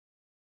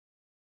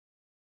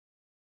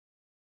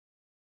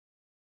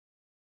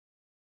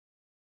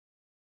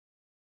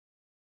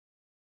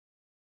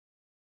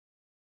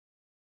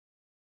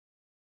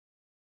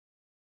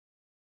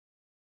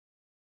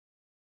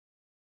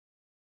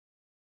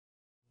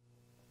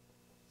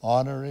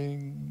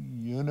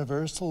honoring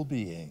universal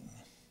being.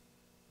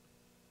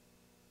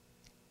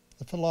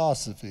 The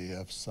philosophy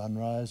of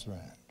Sunrise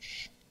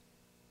Ranch.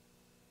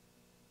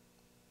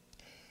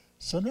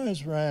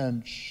 Sunrise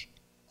Ranch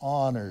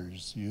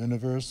honors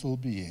universal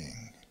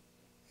being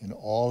in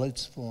all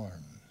its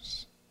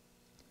forms,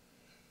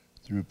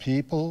 through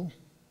people,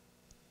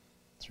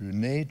 through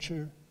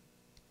nature,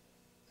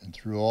 and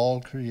through all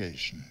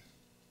creation.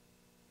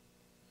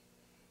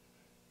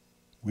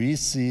 We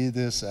see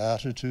this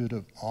attitude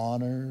of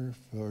honor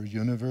for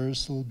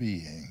universal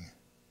being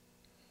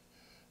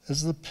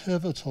as the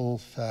pivotal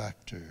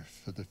factor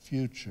for the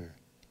future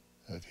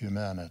of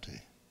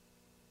humanity.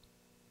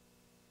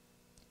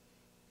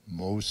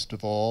 Most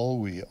of all,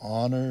 we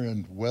honor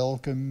and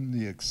welcome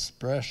the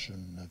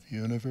expression of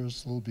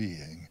universal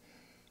being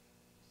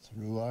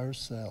through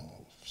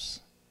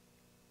ourselves.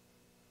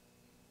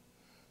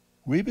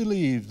 We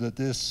believe that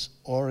this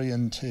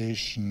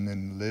orientation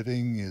in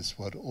living is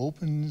what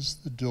opens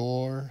the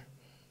door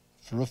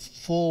for a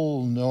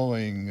full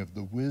knowing of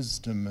the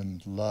wisdom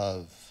and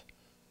love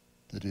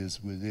that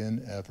is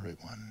within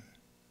everyone.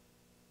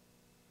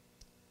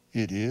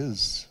 It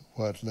is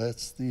what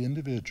lets the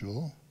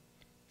individual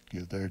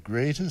give their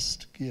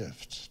greatest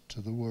gift to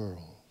the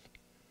world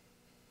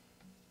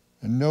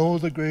and know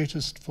the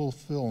greatest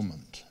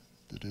fulfillment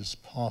that is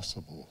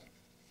possible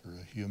for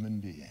a human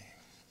being.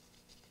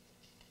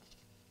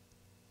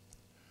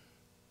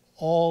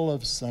 All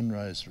of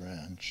Sunrise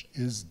Ranch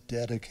is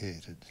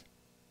dedicated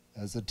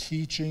as a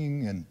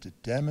teaching and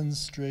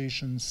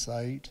demonstration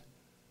site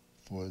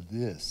for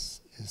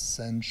this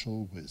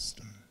essential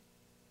wisdom.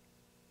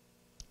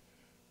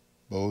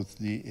 Both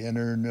the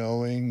inner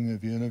knowing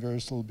of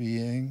universal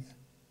being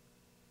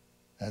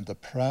and the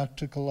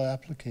practical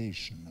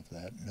application of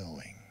that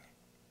knowing.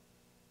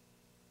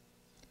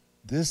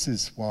 This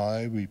is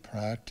why we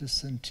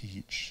practice and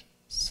teach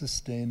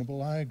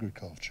sustainable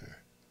agriculture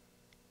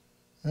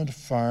and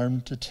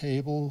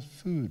farm-to-table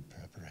food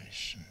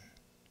preparation.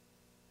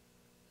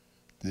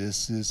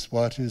 This is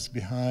what is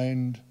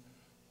behind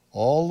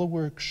all the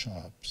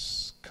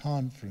workshops,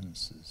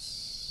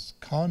 conferences,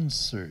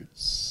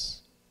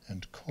 concerts,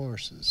 and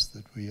courses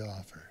that we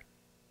offer.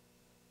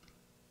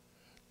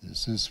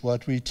 This is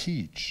what we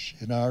teach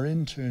in our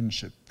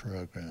internship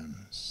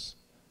programs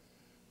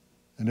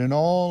and in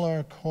all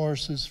our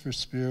courses for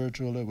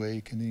spiritual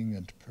awakening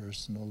and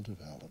personal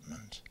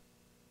development.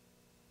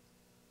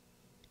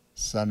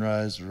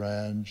 Sunrise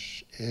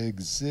Ranch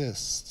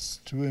exists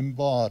to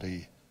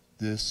embody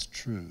this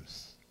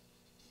truth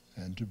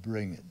and to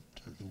bring it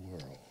to the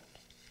world.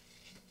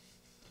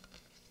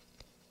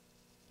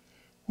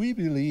 We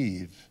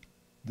believe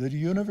that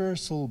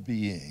universal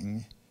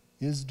being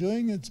is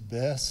doing its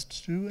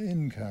best to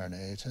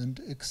incarnate and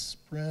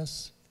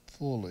express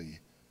fully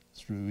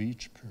through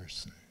each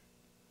person,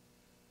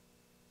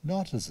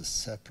 not as a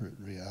separate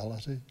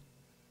reality,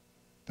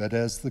 but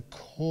as the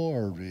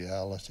core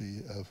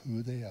reality of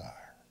who they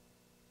are.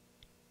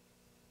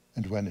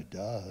 And when it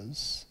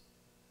does,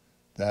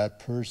 that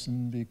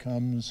person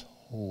becomes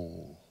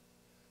whole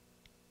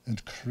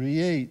and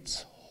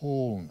creates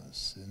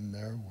wholeness in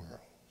their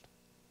world.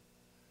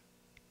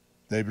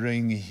 They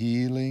bring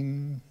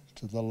healing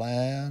to the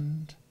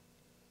land,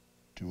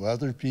 to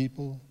other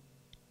people,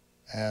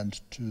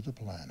 and to the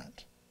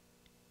planet.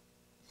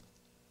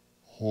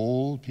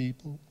 Whole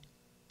people,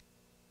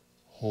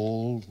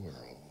 whole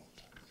world.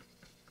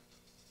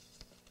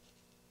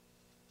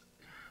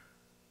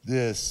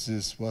 This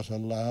is what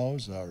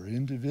allows our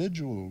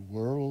individual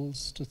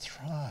worlds to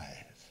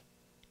thrive.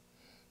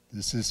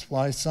 This is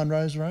why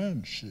Sunrise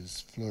Ranch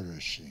is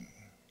flourishing.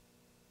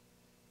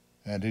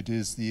 And it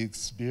is the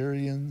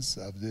experience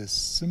of this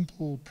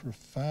simple,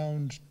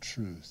 profound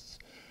truth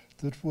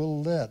that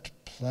will let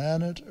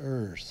planet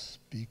Earth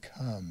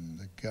become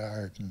the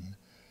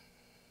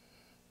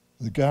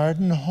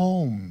garden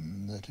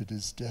home that it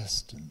is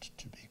destined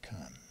to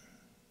become.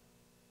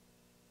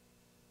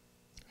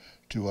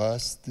 To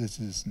us, this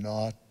is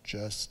not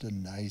just a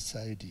nice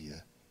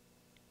idea,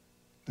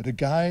 but a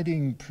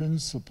guiding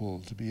principle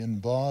to be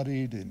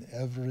embodied in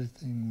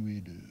everything we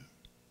do.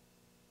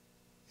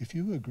 If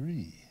you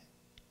agree,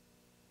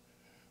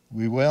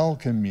 we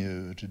welcome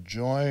you to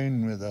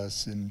join with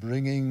us in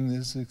bringing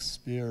this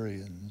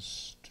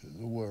experience to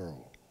the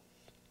world.